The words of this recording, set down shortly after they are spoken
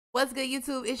What's good,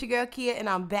 YouTube? It's your girl Kia, and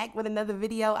I'm back with another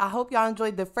video. I hope y'all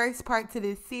enjoyed the first part to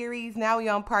this series. Now we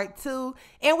on part 2,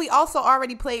 and we also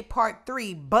already played part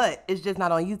 3, but it's just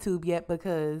not on YouTube yet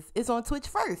because it's on Twitch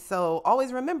first. So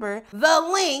always remember, the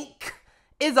link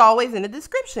is always in the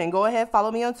description. Go ahead,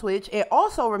 follow me on Twitch, and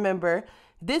also remember,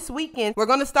 this weekend we're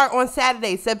gonna start on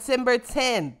Saturday, September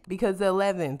 10th, because the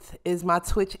 11th is my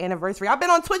Twitch anniversary. I've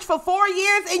been on Twitch for 4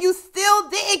 years, and you still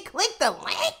didn't click the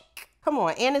link. Come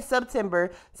on, and it's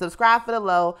September. Subscribe for the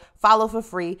low, follow for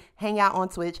free, hang out on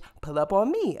Twitch, pull up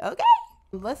on me, okay?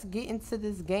 Let's get into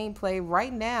this gameplay.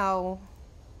 Right now,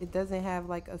 it doesn't have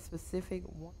like a specific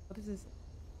one. What is this?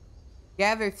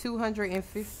 Gather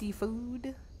 250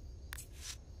 food.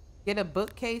 Get a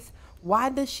bookcase. Why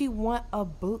does she want a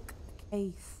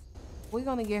bookcase? We're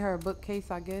gonna get her a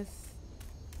bookcase, I guess.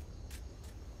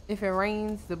 If it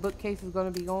rains, the bookcase is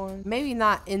gonna be gone. Maybe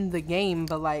not in the game,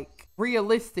 but like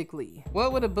realistically,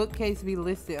 what would a bookcase be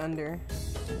listed under?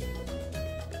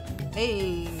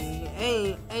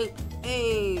 Hey,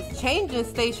 changing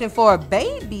station for a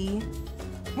baby.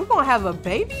 We're gonna have a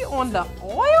baby on the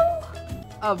oil?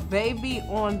 A baby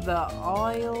on the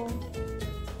oil?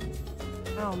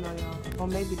 I don't know, y'all. Or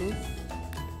maybe this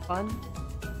fun.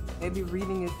 Maybe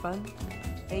reading is fun.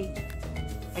 Hey.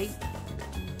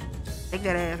 Shake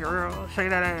that ass, girl. Shake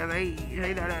that ass. Hey,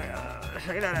 shake that ass.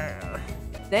 Shake that ass.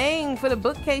 Dang, for the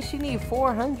bookcase, she need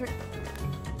 400.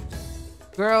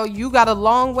 Girl, you got a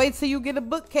long way till you get a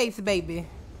bookcase, baby.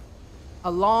 A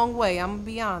long way, I'm gonna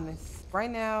be honest. Right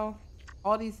now,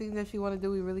 all these things that she want to do,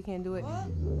 we really can't do it.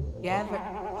 Gather.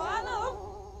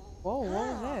 Whoa, what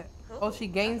was that? Oh, she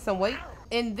gained some weight.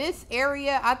 In this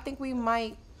area, I think we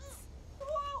might...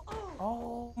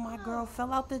 Oh, my girl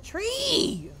fell out the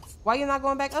tree. Why you not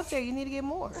going back up there? You need to get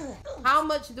more. How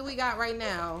much do we got right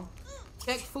now?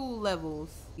 Check food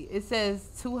levels. It says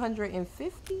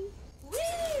 250.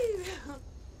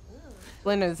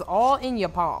 Splinters all in your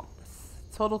palms.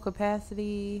 Total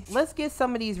capacity. Let's get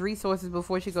some of these resources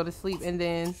before she go to sleep, and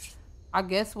then I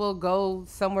guess we'll go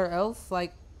somewhere else,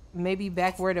 like maybe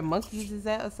back where the monkeys is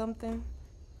at or something.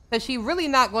 Cause she really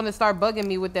not going to start bugging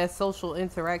me with that social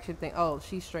interaction thing. Oh,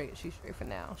 she's straight. She's straight for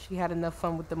now. She had enough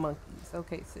fun with the monkeys.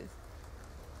 Okay, sis.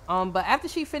 But after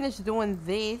she finished doing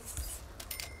this,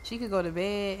 she could go to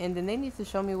bed, and then they need to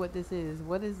show me what this is.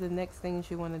 What is the next thing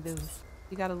she want to do?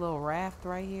 She got a little raft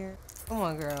right here. Come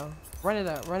on, girl. Run it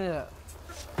up. Run it up.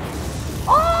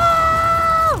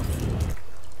 Oh!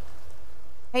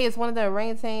 Hey, it's one of the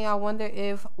orangutan. I wonder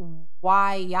if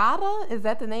Wayada, is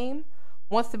that the name?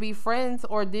 Wants to be friends,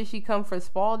 or did she come for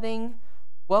Spalding?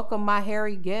 Welcome, my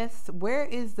hairy guest. Where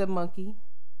is the monkey?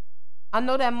 I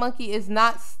know that monkey is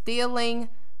not stealing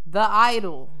the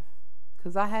idol,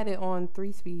 because I had it on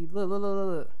 3-speed.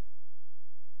 Look.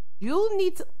 You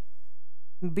need to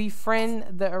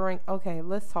befriend the orang. Okay,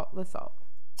 let's talk. Let's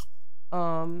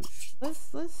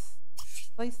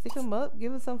like stick him up,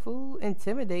 give him some food,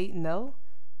 intimidate. No.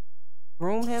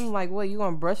 Groom him. Like what? You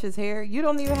gonna brush his hair? You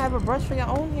don't even have a brush for your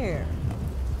own hair.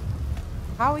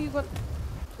 How are you gonna...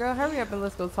 Girl, hurry up and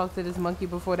let's go talk to this monkey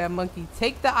before that monkey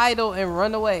take the idol and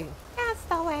run away.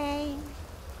 Castaway.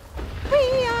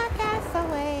 We are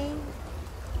Castaway.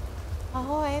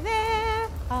 Ahoy there.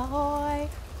 Ahoy.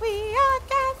 We are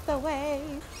Castaway.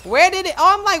 Where did it...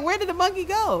 Oh, I'm like, where did the monkey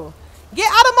go?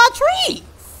 Get out of my trees.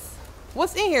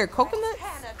 What's in here? Coconuts?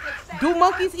 Do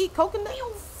monkeys eat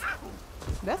coconuts?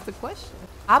 That's the question.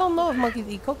 I don't know if monkeys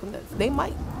eat coconuts. They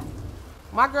might.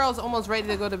 My girl's almost ready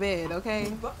to go to bed,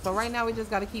 okay? So right now we just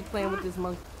gotta keep playing with this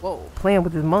monkey. Whoa, playing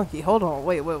with this monkey. Hold on,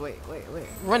 wait.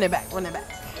 Run it back.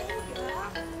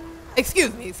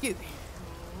 Excuse me.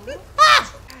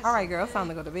 Ah! All right, girl, it's time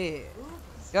to go to bed.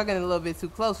 Y'all getting a little bit too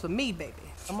close for me, baby.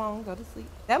 Come on, go to sleep.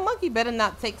 That monkey better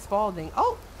not take Spalding.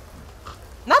 Oh,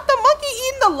 not the monkey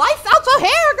eating the lice out your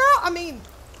hair, girl. I mean,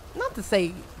 not to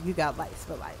say you got lice,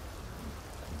 but like,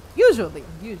 usually,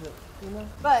 you know?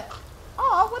 But,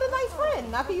 oh, what a nice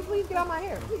friend. Now can you please get out my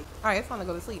hair, please? All right, it's time to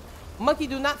go to sleep. Monkey,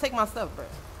 do not take my stuff, bro.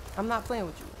 I'm not playing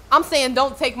with you. I'm saying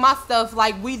don't take my stuff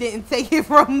like we didn't take it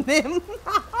from them.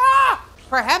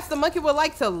 Perhaps the monkey would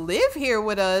like to live here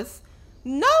with us.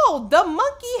 No, the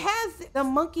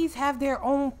monkeys have their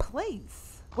own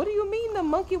place. What do you mean the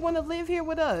monkey want to live here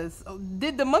with us?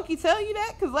 Did the monkey tell you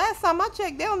that? Because last time I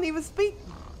checked, they don't even speak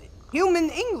human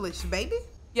English, baby.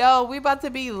 Yo, we about to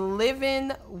be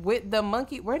living with the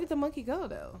monkey. Where did the monkey go,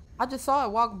 though? I just saw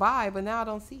it walk by, but now I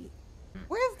don't see it.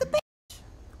 Where's the bitch?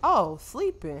 Oh,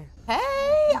 sleeping. Hey,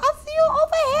 I see you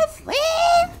over here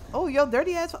sleep. Oh, yo,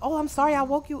 dirty ass. Oh, I'm sorry I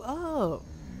woke you up.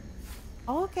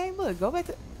 Okay, look, go back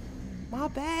to... My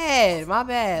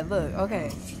bad. Look,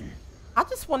 okay. I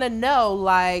just want to know,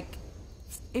 like,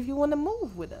 if you want to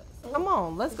move with us. Come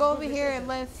on, let's go over here and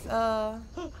let's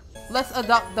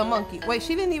adopt the monkey. Wait,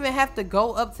 she didn't even have to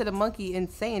go up to the monkey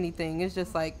and say anything. It's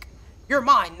just like, you're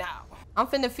mine now. I'm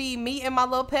finna feed me and my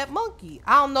little pet monkey.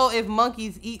 I don't know if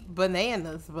monkeys eat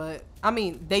bananas, but I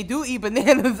mean, they do eat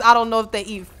bananas. I don't know if they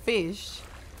eat fish.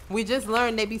 We just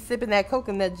learned they be sipping that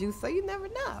coconut juice, so you never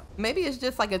know. Maybe it's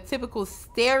just like a typical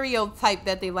stereotype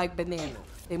that they like bananas.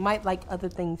 They might like other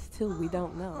things too. We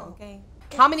don't know, okay?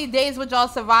 How many days would y'all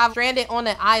survive stranded on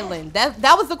an island?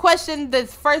 That was the question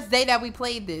this first day that we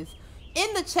played this.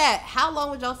 In the chat, how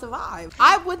long would y'all survive?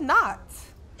 I would not.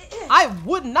 I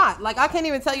would not. Like, I can't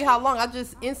even tell you how long. I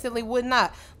just instantly would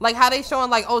not. Like how they showing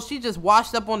like, oh, she just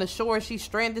washed up on the shore. She's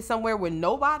stranded somewhere with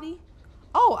nobody.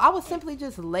 Oh, I would simply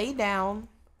just lay down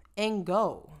and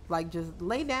go. Like, just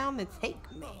lay down and take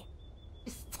me.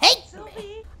 Just take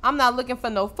me. I'm not looking for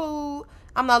no food.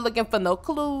 I'm not looking for no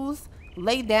clues.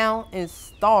 Lay down and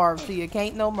starve till you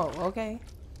can't no more, okay?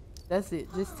 That's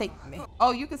it. Just take me.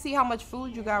 Oh, you can see how much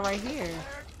food you got right here.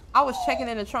 I was checking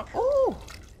in the trunk. Ooh.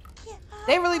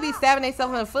 They really be stabbing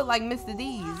themselves in the foot like Mr.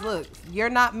 Deeds. Look, you're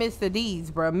not Mr. Deeds,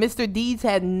 bro. Mr. Deeds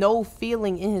had no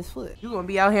feeling in his foot. You're gonna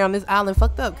be out here on this island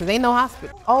fucked up because ain't no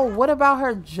hospital. Oh, what about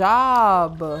her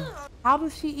job? How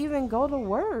does she even go to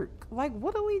work? Like,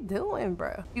 what are we doing,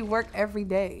 bro? We work every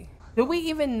day. Do we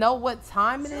even know what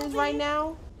time it is right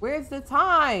now? Where's the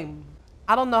time?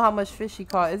 I don't know how much fish she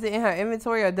caught. Is it in her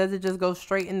inventory or does it just go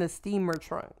straight in the steamer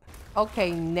trunk? Okay,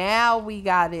 now we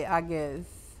got it, I guess.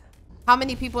 How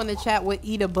many people in the chat would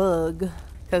eat a bug?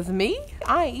 Cause me,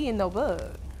 I ain't eating no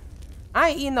bug. I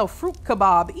ain't eating no fruit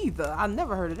kebab either. I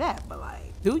never heard of that, but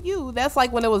like, do you? That's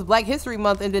like when it was Black History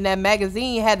Month and then that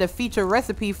magazine had the feature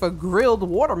recipe for grilled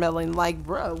watermelon. Like,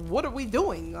 bruh, what are we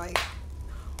doing? Like,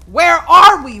 where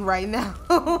are we right now?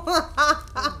 Dang,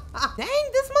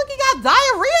 this monkey got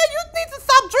diarrhea? You need to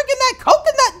stop drinking that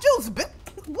coconut juice, bitch.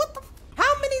 What the?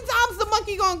 How many times the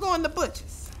monkey gonna go in the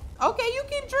bushes? Okay, you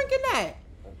keep drinking that.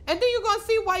 And then you're gonna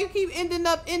see why you keep ending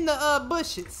up in the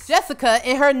bushes. Jessica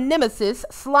and her nemesis,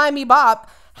 Slimy Bob.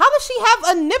 How does she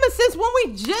have a nemesis when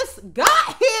we just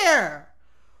got here?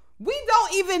 We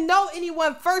don't even know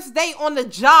anyone first day on the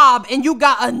job and you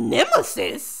got a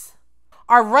nemesis?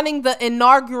 Are running the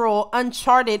inaugural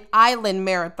Uncharted Island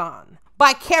Marathon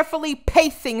by carefully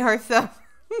pacing herself.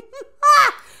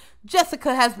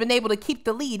 Jessica has been able to keep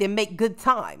the lead and make good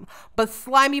time, but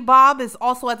Slimy Bob is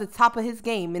also at the top of his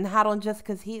game and hot on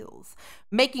Jessica's heels.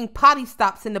 Making potty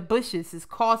stops in the bushes is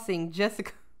costing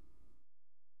Jessica...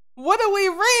 What are we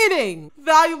reading?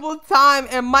 Valuable time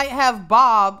and might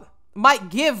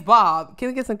give Bob... Can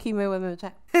we get some key in the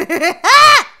chat?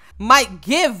 Might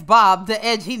give Bob the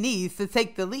edge he needs to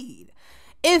take the lead.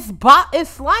 Is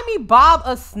Slimy Bob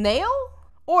a snail?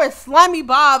 Or is Slimy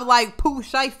Bob like Pooh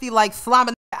Shiesty, like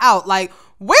slamming out? Like,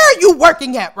 where are you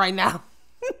working at right now?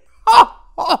 I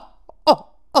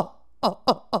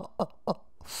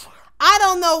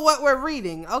don't know what we're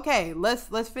reading. Okay,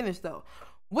 let's finish though.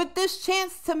 With this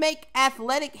chance to make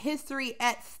athletic history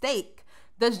at stake,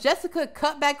 does Jessica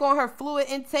cut back on her fluid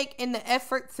intake in the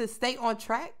effort to stay on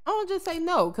track? I don't just say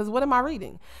no, because what am I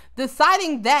reading?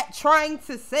 Deciding that trying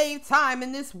to save time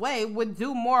in this way would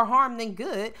do more harm than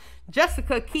good,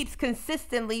 Jessica keeps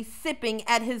consistently sipping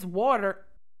at his water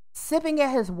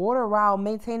while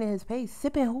maintaining his pace.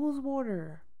 Sipping whose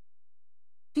water?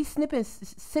 She's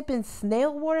sipping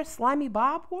snail water? Slimy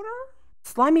Bob water?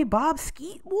 Slimy Bob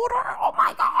skeet water? Oh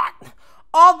my God.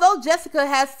 Although Jessica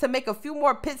has to make a few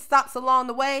more pit stops along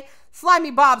the way,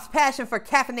 Slimy Bob's passion for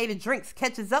caffeinated drinks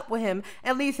catches up with him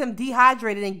and leaves him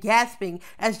dehydrated and gasping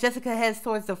as Jessica heads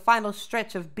towards the final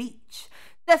stretch of beach.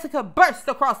 Jessica bursts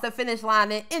across the finish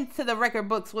line and into the record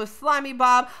books with Slimy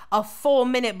Bob a full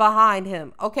minute behind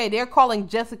him. Okay, they're calling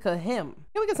Jessica him.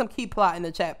 Can we get some key plot in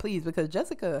the chat, please? Because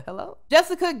Jessica, hello?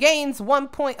 Jessica gains 1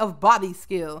 point of body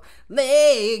skill.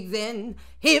 Legs and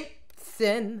hips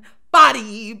and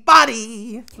body.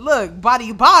 Look,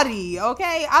 body,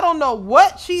 okay? I don't know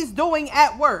what she's doing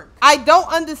at work. I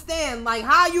don't understand, like,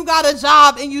 how you got a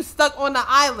job and you stuck on the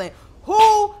island.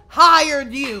 Who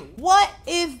hired you? What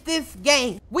is this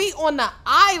game? We on the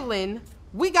island.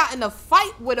 We got in a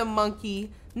fight with a monkey.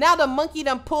 Now the monkey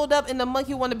done pulled up and the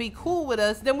monkey want to be cool with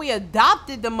us. Then we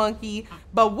adopted the monkey,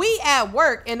 but we at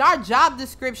work and our job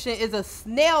description is a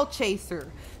snail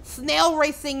chaser. Snail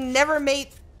racing never made...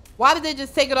 Why did they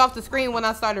just take it off the screen when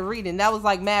I started reading? That was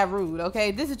like mad rude,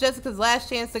 okay? This is Jessica's last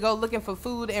chance to go looking for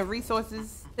food and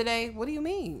resources today. What do you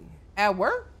mean? At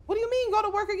work? What do you mean go to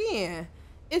work again?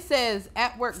 It says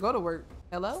at work, go to work.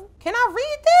 Hello? Can I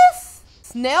read this?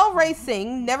 Snail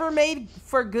racing never made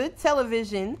for good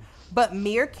television, but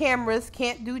mere cameras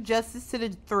can't do justice to the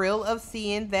thrill of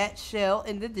seeing that shell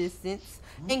in the distance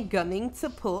and gunning to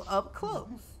pull up close,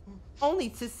 only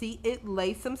to see it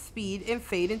lay some speed and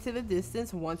fade into the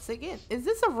distance once again. Is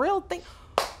this a real thing?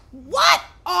 What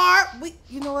are we?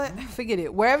 You know what? Forget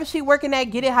it. Wherever she working at,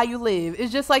 get it how you live.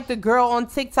 It's just like the girl on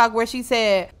TikTok where she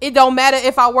said, it don't matter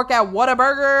if I work at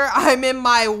Whataburger, I'm in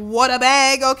my Whata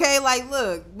bag, okay? Like,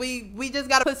 look, we just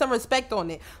got to put some respect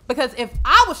on it. Because if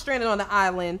I was stranded on the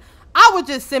island, I would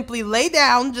just simply lay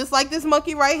down just like this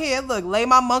monkey right here. Look, lay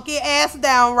my monkey ass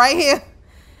down right here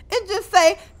and just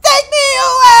say, take me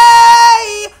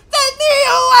away! Take me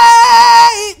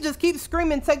away! Just keep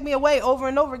screaming, take me away over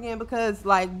and over again because,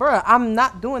 like, bruh, I'm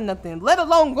not doing nothing, let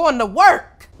alone going to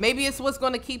work. Maybe it's what's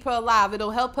going to keep her alive.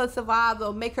 It'll help her survive.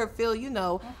 It'll make her feel, you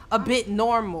know, a bit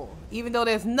normal. Even though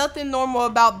there's nothing normal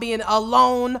about being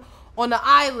alone on the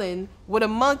island with a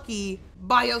monkey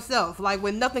by yourself, like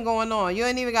with nothing going on. You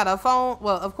ain't even got a phone.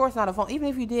 Well, of course not a phone. Even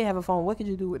if you did have a phone, what could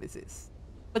you do with this?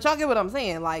 But y'all get what I'm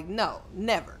saying? Like, no,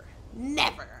 never.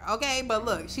 Never, okay? But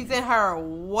look, she's in her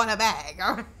Whata bag,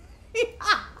 all right?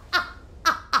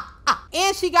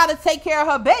 And she got to take care of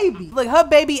her baby. Look, her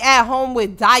baby at home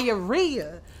with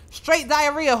diarrhea. Straight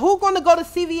diarrhea. Who going to go to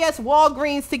CVS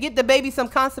Walgreens to get the baby some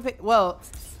constipation? Well,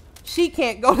 she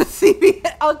can't go to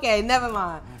CVS. Okay, never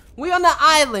mind. We on the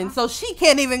island, so she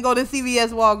can't even go to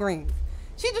CVS Walgreens.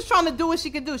 She just trying to do what she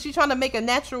can do. She's trying to make a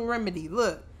natural remedy.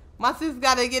 Look. My sis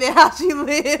gotta get it how she live.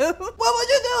 What would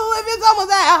you do if your son was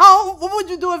at home? What would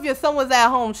you do if your son was at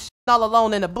home all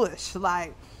alone in the bush?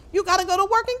 Like, you gotta go to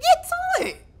work and get to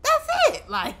it. That's it.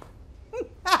 Like,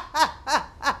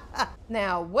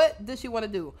 now, what does she want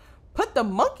to do? Put the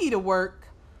monkey to work?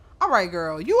 All right,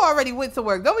 girl, you already went to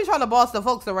work. Don't be trying to boss the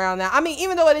folks around now. I mean,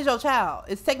 even though it is your child,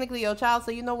 it's technically your child. So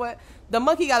you know what? The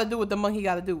monkey gotta do what the monkey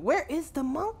gotta do. Where is the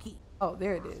monkey? Oh,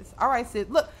 there it is. All right, sis.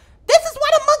 Look. This is why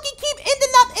the monkey keep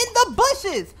ending up in the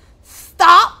bushes.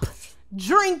 Stop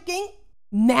drinking.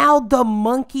 Now the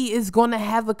monkey is going to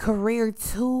have a career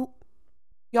too.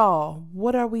 Y'all,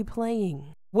 what are we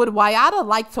playing? Would Wyatta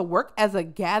like to work as a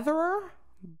gatherer?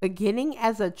 Beginning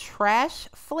as a trash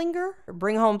flinger?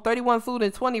 Bring home 31 food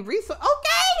and 20 resources.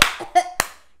 Okay.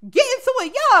 Get into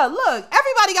it. Yeah, look,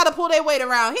 everybody got to pull their weight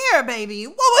around here, baby.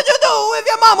 What would you do if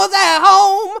your mom was at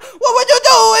home? What would you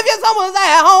do if your son was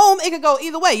at home? It could go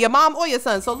either way, your mom or your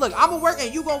son. So look, I'm going to work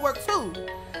and you going to work too.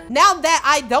 Now that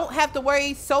I don't have to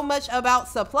worry so much about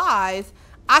supplies,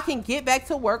 I can get back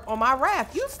to work on my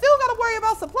raft. You still got to worry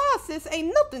about supplies, sis.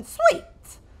 Ain't nothing sweet.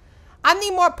 I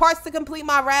need more parts to complete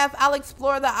my raft. I'll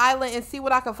explore the island and see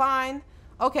what I can find.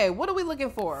 Okay, what are we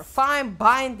looking for? Find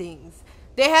bindings.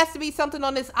 There has to be something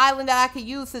on this island that I could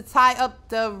use to tie up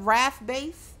the raft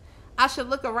base. I should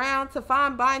look around to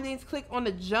find bindings. Click on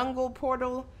the jungle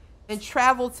portal and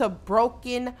travel to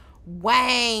Broken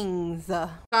Wangs.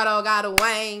 Got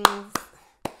wangs.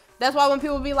 That's why when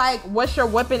people be like, what's your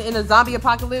weapon in a zombie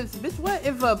apocalypse? Bitch, what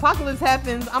if an apocalypse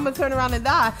happens, I'm gonna turn around and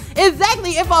die.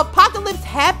 Exactly, if an apocalypse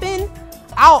happen,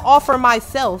 I'll offer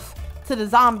myself to the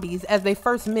zombies as their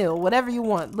first meal, whatever you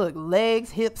want. Look, legs,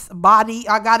 hips, body,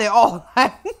 I got it all. I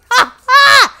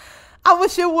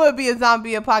wish it would be a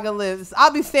zombie apocalypse.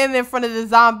 I'll be standing in front of the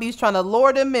zombies trying to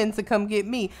lure them in to come get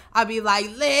me. I'll be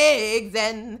like, legs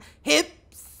and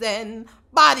hips and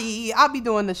body. I'll be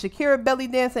doing the Shakira belly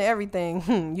dance and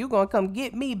everything. You gonna come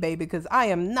get me, baby, because I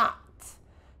am not.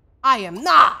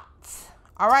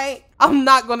 All right? I'm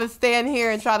not going to stand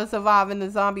here and try to survive in the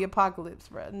zombie apocalypse,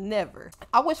 bro. Never.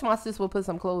 I wish my sis would put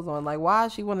some clothes on. Like, why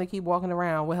does she want to keep walking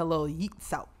around with her little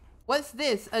yeets out? What's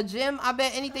this? A gem? I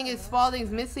bet anything is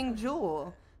Spalding's missing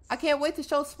jewel. I can't wait to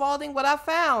show Spalding what I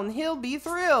found. He'll be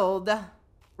thrilled.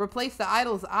 Replace the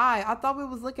idol's eye. I thought we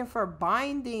was looking for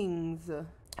bindings. All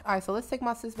right, so let's take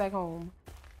my sis back home.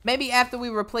 Maybe after we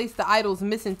replace the idol's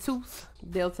missing tooth,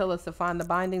 they'll tell us to find the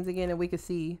bindings again and we can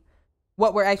see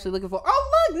what we're actually looking for.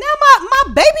 Oh, look, now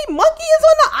my baby monkey is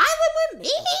on the island with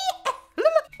me.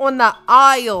 On the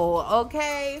aisle,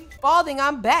 okay? Spalding,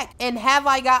 I'm back. And have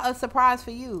I got a surprise for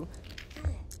you?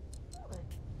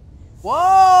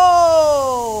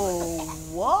 Whoa.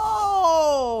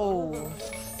 Whoa.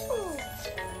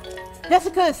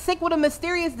 Jessica is sick with a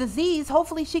mysterious disease.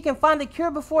 Hopefully she can find a cure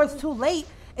before it's too late.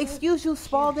 Excuse you,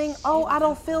 Spalding. Oh, I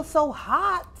don't feel so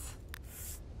hot.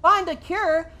 Find a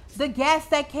cure? The gas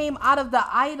that came out of the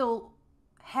idol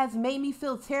has made me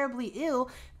feel terribly ill.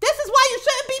 This is why you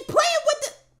shouldn't be playing with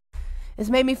it. It's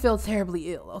made me feel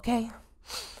terribly ill, okay?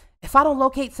 If I don't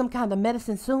locate some kind of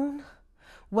medicine soon,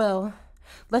 well,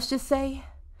 let's just say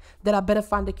that I better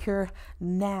find a cure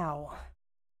now.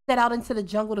 Set out into the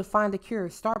jungle to find a cure.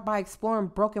 Start by exploring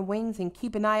broken wings and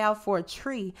keep an eye out for a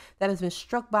tree that has been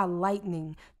struck by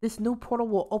lightning. This new portal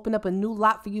will open up a new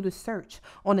lot for you to search.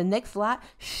 On the next lot,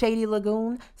 Shady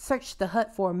Lagoon, search the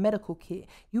hut for a medical kit.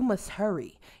 You must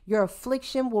hurry. Your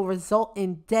affliction will result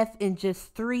in death in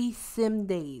just 3 sim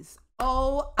days.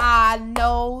 Oh, I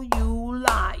know you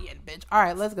lying, bitch. All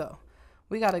right, let's go.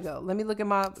 We gotta go. Let me look at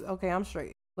my... Okay, I'm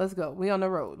straight. Let's go. We on the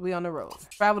road. We on the road.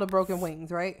 Travel to broken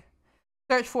wings, right?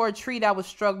 Search for a tree that was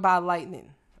struck by lightning.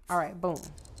 All right, boom.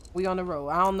 We on the road.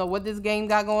 I don't know what this game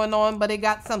got going on, but it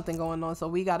got something going on, so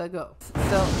we gotta go.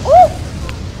 So,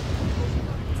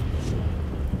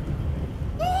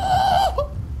 ooh!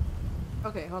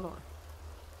 Okay, hold on.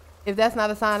 If that's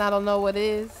not a sign, I don't know what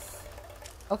is.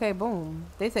 Okay, boom.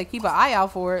 They said keep an eye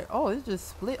out for it. Oh, it's just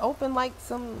split open like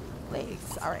some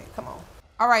legs. All right, come on.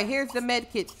 All right, here's the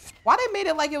med kit. Why they made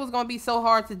it like it was gonna be so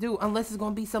hard to do unless it's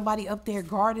gonna be somebody up there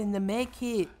guarding the med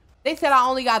kit? They said I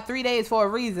only got 3 days for a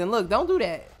reason. Look, don't do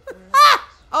that. Ah!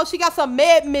 Oh, she got some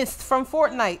med mist from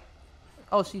Fortnite.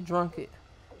 Oh, she drunk it.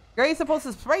 Girl, you're supposed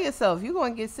to spray yourself. You're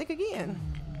gonna get sick again.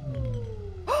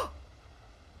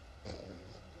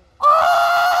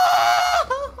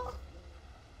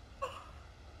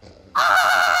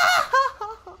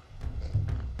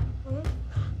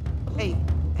 Hey.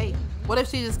 What if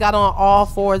she just got on all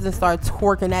fours and started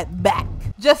twerking that back?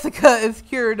 Jessica is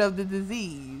cured of the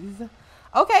disease.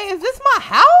 Okay, is this my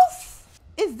house?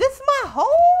 Is this my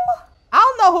home? I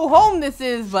don't know who home this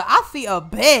is, but I see a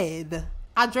bed.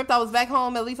 I dreamt I was back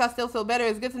home. At least I still feel better.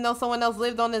 It's good to know someone else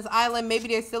lived on this island. Maybe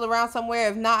they're still around somewhere.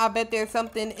 If not, I bet there's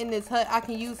something in this hut I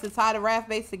can use to tie the raft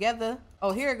base together.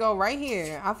 Oh, here it go, right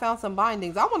here. I found some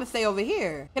bindings. I want to stay over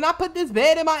here. Can I put this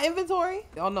bed in my inventory?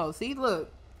 Oh no, see, look.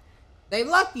 They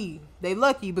lucky. They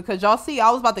lucky because y'all see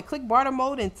I was about to click barter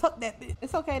mode and tuck that bit.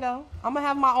 It's okay though. I'm gonna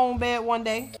have my own bed one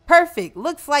day. Perfect.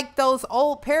 Looks like those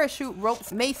old parachute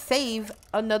ropes may save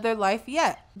another life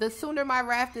yet. The sooner my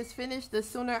raft is finished, the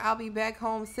sooner I'll be back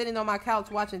home sitting on my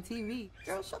couch watching TV.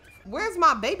 Girl, shut the f. Where's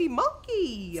my baby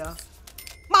monkey?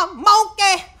 My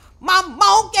monkey! My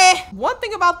monkey! One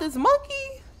thing about this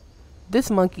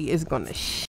monkey is gonna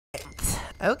shit.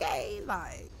 Okay,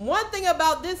 like one thing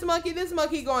about this monkey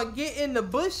gonna get in the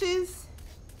bushes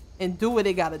and do what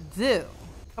it gotta do.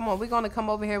 Come on, we're gonna come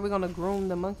over here. We're gonna groom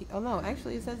the monkey. Oh no,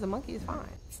 actually it says the monkey is fine.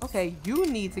 Okay, you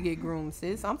need to get groomed,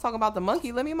 sis. I'm talking about the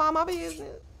monkey. Let me mind my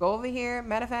business. Go over here.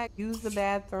 Matter of fact, use the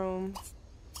bathroom.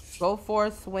 Go for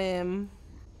a swim.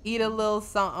 Eat a little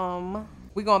something.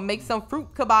 We're gonna make some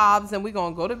fruit kebabs and we're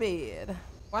gonna go to bed.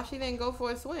 Why she didn't go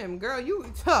for a swim? Girl,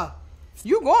 you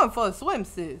going for a swim,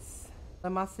 sis.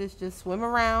 Let my sis just swim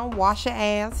around, wash her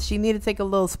ass. She need to take a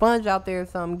little sponge out there or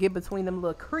something, get between them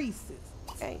little creases,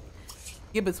 okay?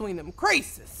 Get between them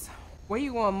creases. Where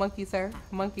you going, monkey sir?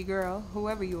 Monkey girl,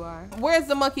 whoever you are. Where's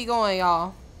the monkey going,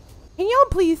 y'all? Can y'all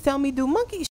please tell me, do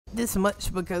monkeys this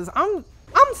much? Because I'm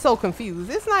so confused.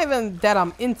 It's not even that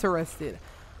I'm interested.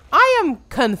 I am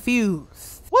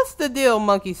confused. What's the deal,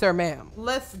 monkey sir, ma'am?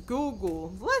 Let's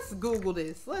Google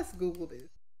this.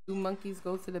 Do monkeys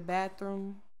go to the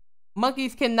bathroom?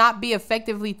 Monkeys cannot be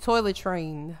effectively toilet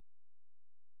trained.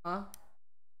 Huh?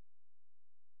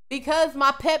 Because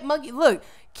my pet monkey, look,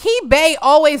 Key Bay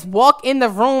always walk in the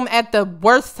room at the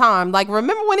worst time. Like,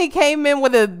 remember when he came in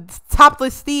with a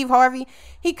topless Steve Harvey?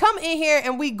 He come in here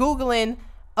and we Googling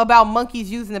about monkeys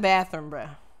using the bathroom, bruh.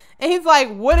 And he's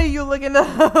like, what are you looking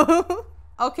up?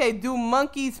 Okay, do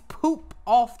monkeys poop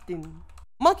often?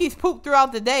 Monkeys poop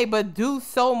throughout the day, but do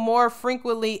so more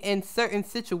frequently in certain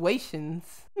situations.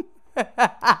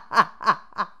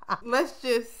 Let's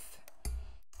just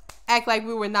act like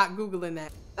we were not Googling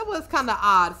that. That was kind of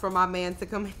odd for my man to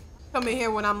come in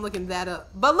here when I'm looking that up.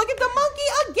 But look at the monkey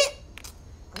again.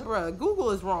 Bruh,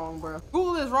 Google is wrong, bruh.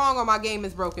 Google is wrong or my game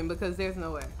is broken because there's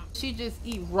no way. She just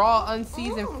eat raw,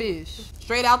 unseasoned fish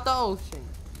straight out the ocean.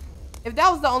 If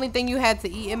that was the only thing you had to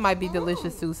eat, it might be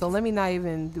delicious too. So let me not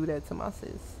even do that to my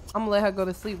sis. I'm gonna let her go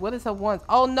to sleep. What is her wants?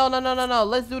 Oh, no.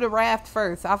 Let's do the raft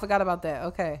first. I forgot about that.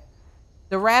 Okay.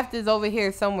 The raft is over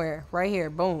here somewhere. Right here.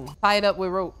 Boom. Tie it up with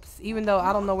ropes. Even though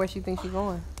I don't know where she thinks she's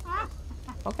going.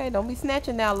 Okay, don't be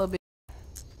snatching now a little bit.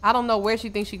 I don't know where she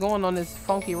thinks she's going on this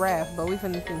funky raft, but we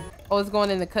finna see. Oh, it's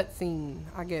going in the cutscene,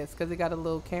 I guess, because it got a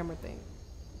little camera thing.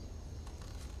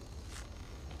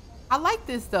 I like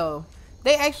this, though.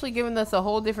 They actually giving us a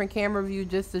whole different camera view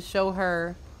just to show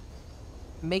her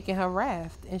making her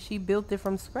raft. And she built it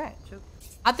from scratch.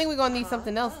 I think we're gonna need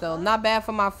something else though. Not bad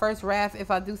for my first raft if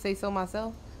I do say so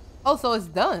myself. Oh, so it's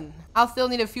done. I'll still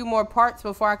need a few more parts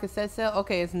before I can set sail.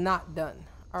 Okay, it's not done.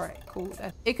 All right, cool.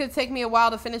 It could take me a while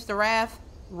to finish the raft.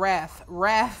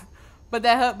 But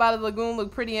that hut by the lagoon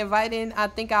looked pretty inviting. I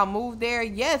think I'll move there.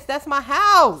 Yes, that's my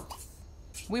house.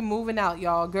 We moving out,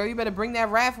 y'all. Girl, you better bring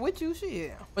that raft with you.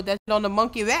 Shit. Put that shit on the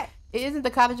monkey back. It isn't the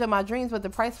cottage of my dreams, but the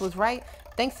price was right.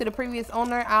 Thanks to the previous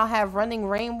owner, I'll have running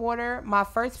rainwater. My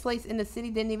first place in the city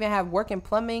didn't even have working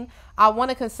plumbing. I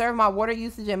want to conserve my water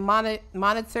usage and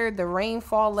monitor the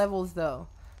rainfall levels, though.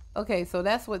 Okay, so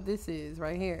that's what this is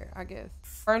right here, I guess.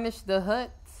 Furnish the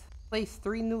hut. Place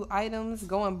 3 new items.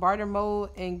 Go in barter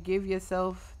mode and give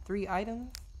yourself 3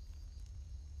 items.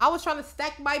 I was trying to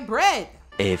stack my bread.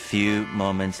 A few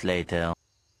moments later.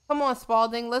 Come on,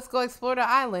 Spalding. Let's go explore the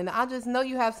island. I just know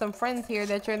you have some friends here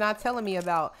that you're not telling me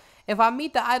about. If I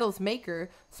meet the idol's maker,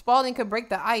 Spalding could break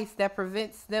the ice that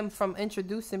prevents them from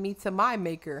introducing me to my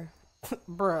maker.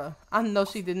 Bruh, I know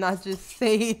she did not just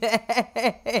say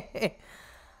that.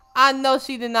 I know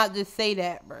she did not just say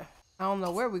that, bruh. I don't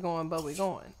know where we're going, but we're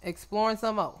going. Exploring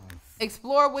some more.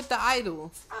 Explore with the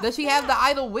idol. Does she have the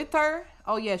idol with her?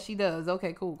 Oh, yeah, she does.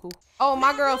 Okay, cool, cool. Oh,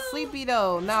 my girl's sleepy,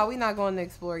 though. Nah, we're not going to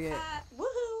explore yet.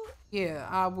 Woohoo. Yeah,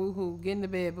 woohoo. Get in the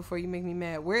bed before you make me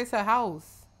mad. Where's her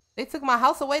house? They took my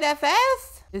house away that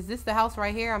fast? Is this the house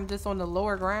right here? I'm just on the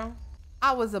lower ground.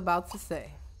 I was about to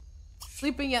say.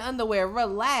 Sleep in your underwear.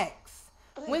 Relax.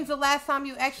 When's the last time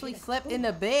you actually slept in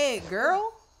the bed,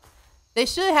 girl? They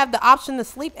should have the option to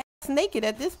sleep ass naked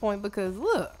at this point because,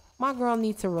 look. My girl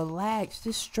needs to relax.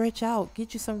 Just stretch out.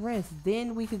 Get you some rest.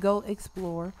 Then we could go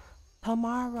explore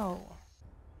tomorrow.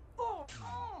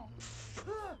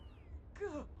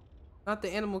 Not the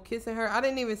animal kissing her. I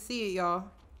didn't even see it, y'all.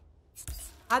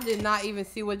 I did not even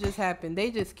see what just happened.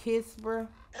 They just kissed, bro.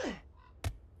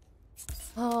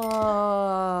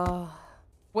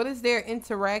 What is their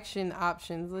interaction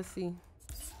options? Let's see.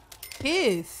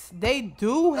 Kiss. They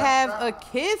do have a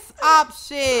kiss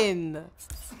option.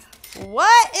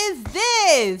 What is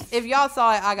this? If y'all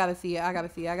saw it, I gotta see it. I gotta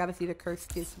see it. I gotta see the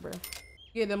cursed kiss, bro.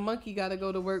 Yeah, the monkey gotta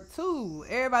go to work too.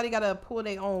 Everybody gotta pull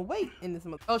their own weight in this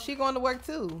monkey. Oh, she going to work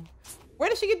too. Where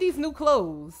did she get these new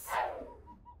clothes?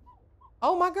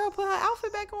 Oh, my girl put her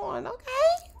outfit back on.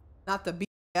 Okay. Not the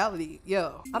reality.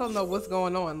 Yo, I don't know what's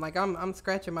going on. Like, I'm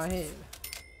scratching my head.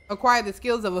 Acquired the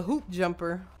skills of a hoop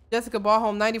jumper. Jessica brought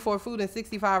home 94 food and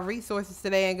 65 resources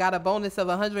today and got a bonus of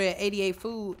 188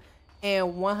 food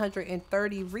and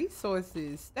 130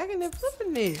 resources. Stacking and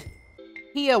flipping it.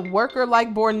 He a worker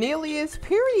like Bornelius,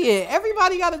 period.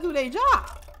 Everybody got to do their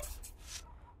job.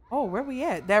 Oh, where we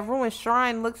at? That ruined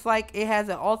shrine looks like it has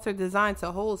an altar designed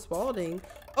to hold Spalding.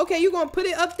 Okay, you're going to put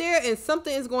it up there and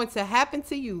something is going to happen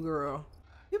to you, girl.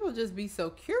 People just be so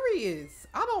curious.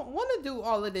 I don't want to do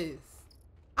all of this.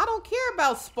 I don't care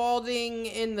about Spalding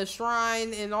and the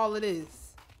shrine and all of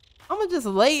this. I'm gonna just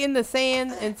lay in the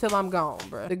sand until I'm gone,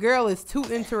 bro. The girl is too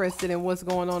interested in what's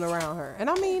going on around her. And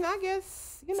I mean, I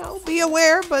guess, you know, be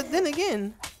aware, but then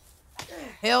again,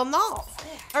 hell no.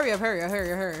 Hurry up, hurry up,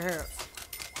 hurry up, hurry up, hurry up.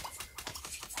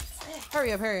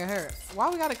 Hurry up, hurry up, hurry up. Why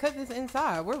we gotta cut this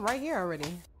inside? We're right here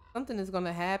already. Something is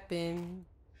gonna happen.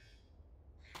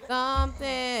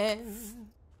 Something.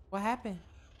 What happened?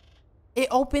 It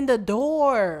opened the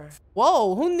door.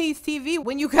 Whoa, who needs TV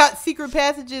when you got secret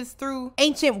passages through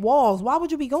ancient walls? Why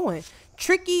would you be going?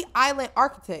 Tricky Island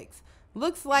Architects.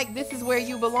 Looks like this is where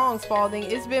you belong, Spalding.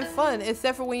 It's been fun,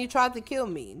 except for when you tried to kill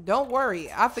me. Don't worry,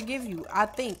 I forgive you, I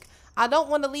think. I don't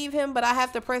want to leave him, but I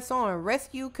have to press on.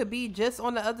 Rescue could be just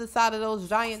on the other side of those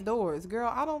giant doors.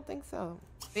 Girl, I don't think so.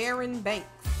 Barren Banks.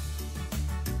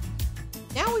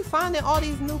 Now we finding all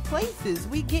these new places.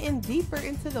 We getting deeper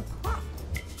into the plot.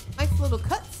 Nice little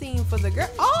cutscene for the girl.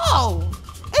 Oh,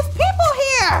 it's people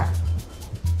here.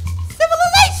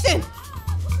 Civilization.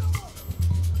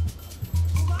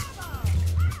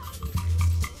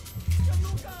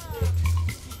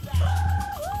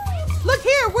 Look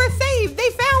here, we're saved. They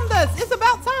found us. It's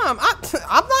about time.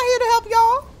 I'm not here to help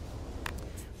y'all.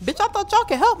 Bitch, I thought y'all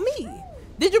could help me.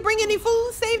 Did you bring any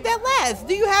food? Save that last.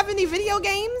 Do you have any video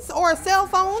games or a cell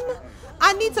phone?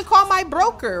 I need to call my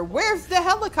broker. Where's the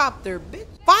helicopter, bitch?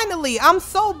 Finally, I'm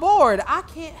so bored. I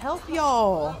can't help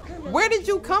y'all. Where did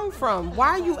you come from? Why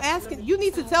are you asking? You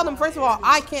need to tell them, first of all,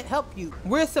 I can't help you.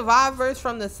 We're survivors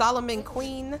from the Solomon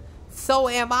Queen. So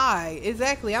am I.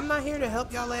 Exactly. I'm not here to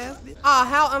help y'all ass. Ah,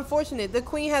 how unfortunate. The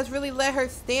queen has really let her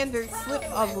standards slip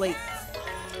of late.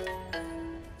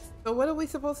 So what are we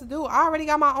supposed to do? I already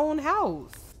got my own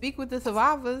house. Speak with the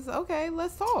survivors. Okay,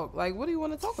 let's talk. Like, what do you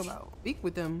want to talk about? Speak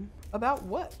with them. About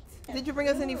what? Did you bring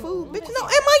us any food? Bitch, no.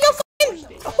 Am I your fucking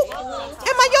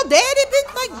Am I your daddy, bitch?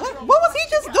 Like, what was he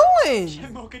just doing?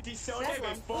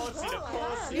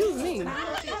 Excuse me.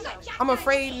 I'm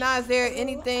afraid not. Is there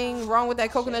anything wrong with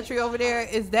that coconut tree over there?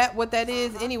 Is that what that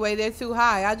is? Anyway, they're too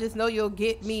high. I just know you'll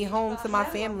get me home to my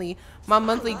family. My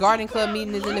monthly garden club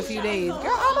meeting is in a few days. Girl,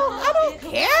 I don't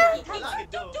care.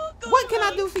 What can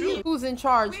I do for you? Who's in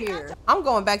charge here? I'm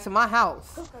going back to my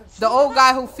house. The old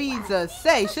guy who feeds us.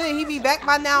 Say, shouldn't he be back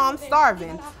by now? I'm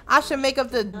starving. I should make up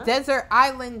the desert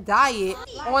island diet.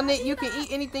 On it, you can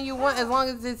eat anything you want as long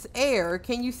as it's air.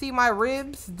 Can you see my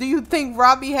ribs? Do you think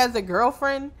Robbie has a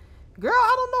girlfriend? Girl,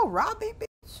 I don't know Robbie, bitch.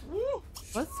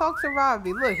 Let's talk to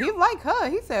Robbie. Look, he like her.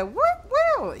 He said, what?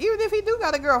 Well, even if he do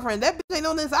got a girlfriend, that bitch ain't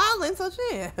on this island, so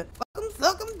shit. Fuck him,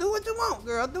 suck him, do what you want,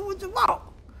 girl. Do what you want.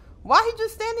 Why he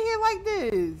just standing here like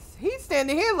this? He's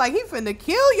standing here like he finna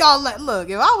kill y'all. Like, look,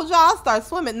 if I was y'all, I'd start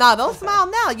swimming. Nah, don't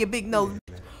smile now, you big nose.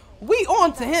 We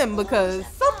on to him because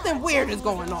something weird is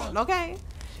going on, okay?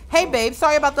 Hey, babe,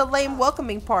 sorry about the lame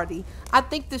welcoming party. I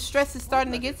think the stress is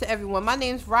starting to get to everyone. My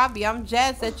name's Robbie. I'm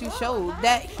jazzed that you showed.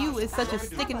 That Hugh is such a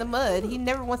stick in the mud. He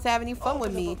never wants to have any fun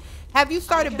with me. Have you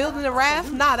started building a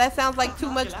raft? Nah, that sounds like too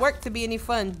much work to be any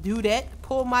fun. Do that.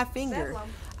 Pull my finger.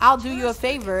 I'll do you a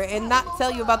favor and not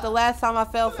tell you about the last time I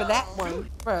fell for that one.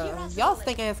 Bruh, y'all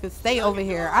stink ass could stay over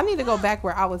here. I need to go back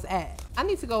where I was at. I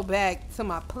need to go back to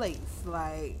my place.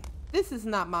 Like, this is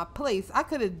not my place. I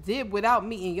could have did without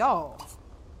meeting y'all.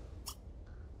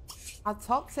 I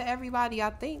talked to everybody, I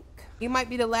think. He might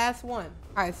be the last one.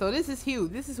 All right, so this is Hugh.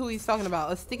 This is who he's talking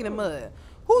about, a stick in the mud.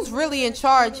 Who's really in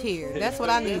charge here? That's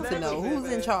what I need to know.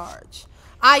 Who's in charge?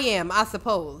 I am, I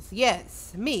suppose.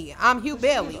 Yes, me. I'm Hugh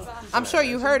Bailey. I'm sure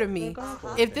you heard of me.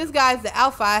 If this guy's the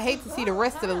alpha, I hate to see the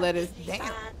rest of the letters. Damn.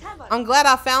 I'm glad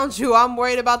I found you. I'm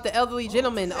worried about the elderly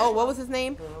gentleman. Oh, what was his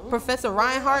name? Professor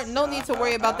Reinhardt? No need to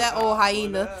worry about that old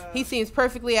hyena. He seems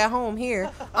perfectly at home here.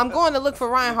 I'm going to look for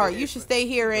Reinhardt. You should stay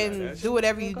here and do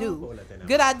whatever you do.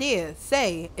 Good idea.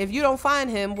 Say, if you don't find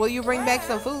him, will you bring back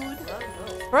some food?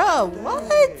 Bro,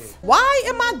 what? Why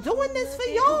am I doing this for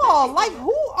y'all? Like,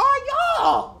 who are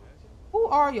y'all? Who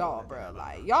are y'all, bro?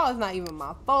 Like, y'all is not even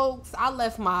my folks. I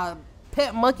left my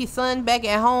pet monkey son back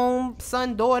at home.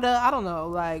 Son, daughter, I don't know.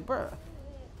 Like, bro.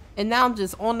 And now I'm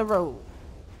just on the road.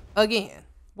 Again,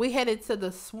 we headed to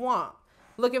the swamp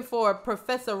looking for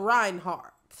Professor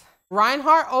Reinhardt.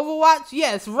 Reinhardt Overwatch?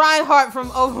 Yes, Reinhardt from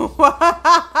Overwatch.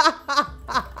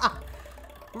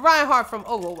 Reinhardt from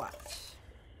Overwatch.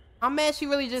 I'm mad she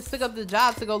really just took up the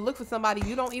job to go look for somebody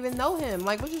you don't even know him.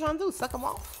 Like, what you trying to do? Suck him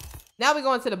off? Now we're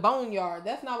going to the boneyard.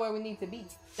 That's not where we need to be.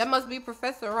 That must be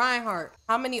Professor Reinhardt.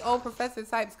 How many old professor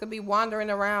types could be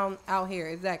wandering around out here?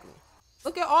 Exactly.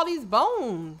 Look at all these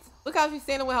bones. Look how she's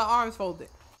standing with her arms folded.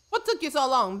 What took you so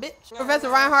long, bitch? Professor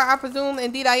Reinhardt, I presume.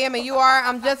 Indeed I am, and you are.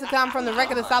 I'm Jessica. I'm from the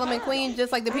Record of Solomon Queen,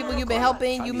 just like the people you've been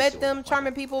helping. You met them,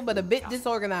 charming people, but a bit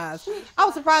disorganized. I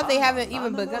was surprised they haven't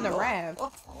even begun a raft.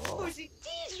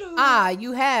 Ah,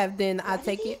 you have, then I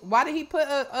take it. Why did he put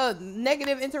a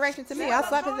negative interaction to me? I'll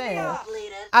slap his ass.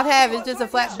 I have, it's just a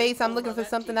flat base. I'm looking for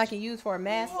something I can use for a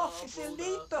mask.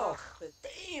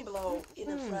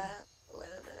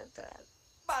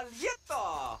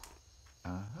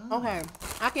 Okay,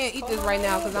 I can't eat this right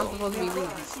now because I'm supposed to be reading.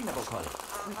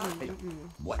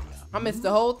 I missed the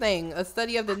whole thing. A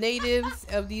study of the natives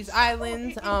of these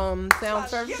islands. Sounds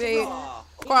perfect.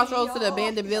 Crossroads to the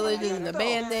abandoned village is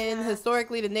abandoned.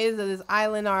 Historically, the natives of this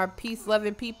island are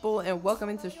peace-loving people and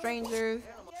welcoming to strangers.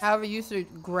 However, you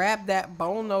should grab that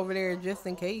bone over there just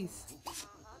in case.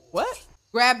 What?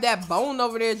 Grab that bone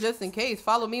over there just in case.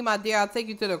 Follow me, my dear. I'll take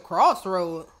you to the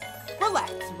crossroad.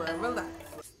 Relax, bro. Relax.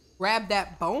 Grab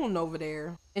that bone over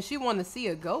there. And she want to see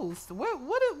a ghost. What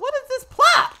is this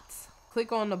plot?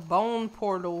 Click on the bone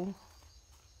portal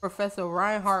Professor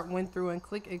Reinhardt went through and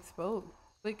click expose.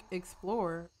 Click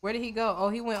explore. Where did he go? Oh,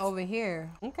 he went over here.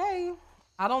 Okay.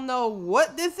 I don't know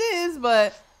what this is,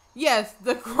 but yes,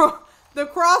 the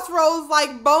crossroads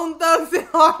like Bone Thugs and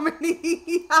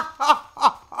Harmony.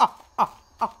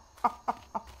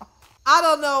 I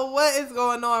don't know what is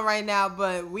going on right now,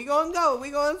 but we gonna go.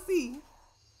 We gonna see.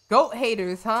 Goat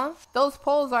haters, huh? Those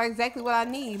poles are exactly what I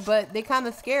need, but they kind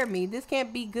of scare me. This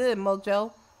can't be good,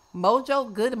 Mojo.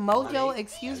 Mojo? Good Mojo?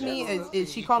 Excuse me? Is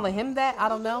she calling him that? I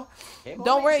don't know.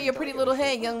 Don't worry your pretty little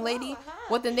head, young lady.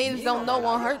 What the natives don't know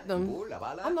won't hurt them.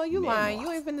 I know you lying.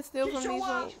 You ain't finna steal from these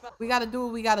folks. We gotta do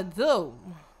what we gotta do.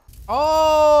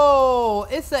 Oh,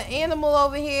 it's an animal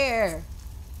over here.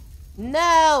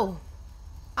 No.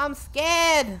 I'm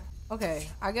scared. Okay,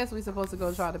 I guess we're supposed to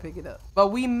go try to pick it up. But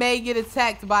we may get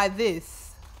attacked by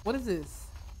this. What is this?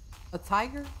 A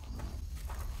tiger?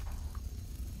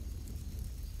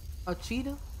 A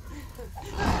cheetah?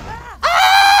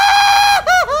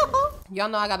 Y'all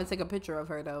know I gotta take a picture of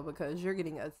her though because you're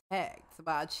getting attacked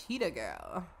by a cheetah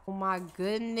girl. Oh my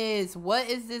goodness, what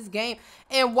is this game?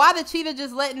 And why the cheetah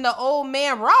just letting the old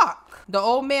man rock? The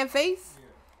old man face? Yeah.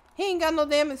 He ain't got no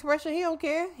damn expression. He don't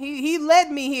care. He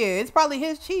led me here. It's probably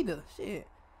his cheetah. Shit.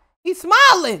 He's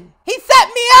smiling. He set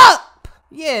me up.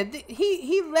 Yeah,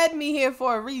 he led me here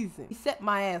for a reason. He set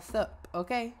my ass up,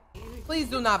 okay? Please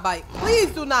do not bite. Please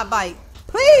do not bite.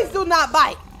 Please do not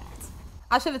bite.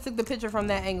 I should have took the picture from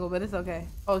that angle, but it's okay.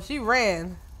 Oh, she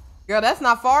ran. Girl, that's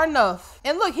not far enough.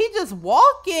 And look, he just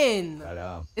walking.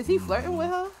 Is he flirting with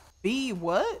her? Be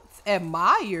what?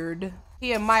 Admired.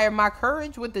 He admired my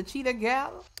courage with the cheetah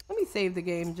gal. Let me save the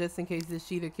game just in case this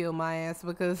cheetah killed my ass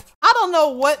because I don't know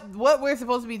what we're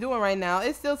supposed to be doing right now.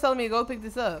 It's still telling me to go pick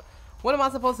this up. What am I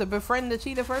supposed to befriend the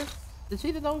cheetah first? The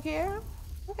cheetah don't care?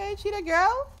 Okay, cheetah girl.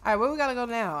 All right, where we gotta go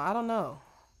now? I don't know.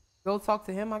 Go talk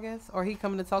to him, I guess? Or he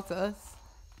coming to talk to us?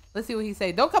 Let's see what he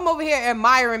say. Don't come over here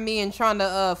admiring me and trying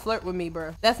to flirt with me,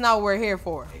 bro. That's not what we're here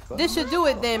for. This should do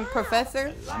it then,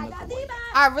 Professor.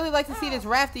 I'd really like to see this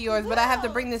raft of yours, but I have to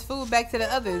bring this food back to the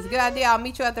others. Good idea. I'll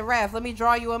meet you at the raft. Let me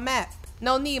draw you a map.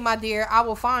 No need, my dear. I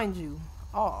will find you.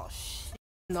 Oh, shit.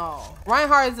 No.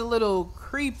 Reinhardt is a little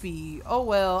creepy. Oh,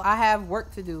 well. I have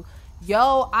work to do.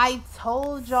 Yo, I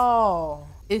told y'all.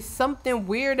 It's something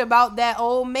weird about that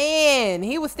old man.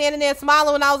 He was standing there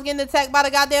smiling when I was getting attacked by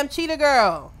the goddamn cheetah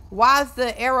girl. Why is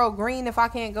the arrow green if I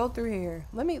can't go through here?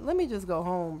 Let me just go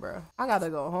home, bro. I gotta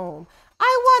go home.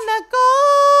 I wanna go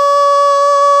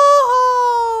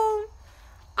home.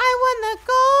 I wanna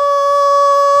go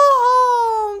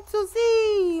home to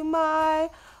see my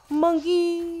monkey.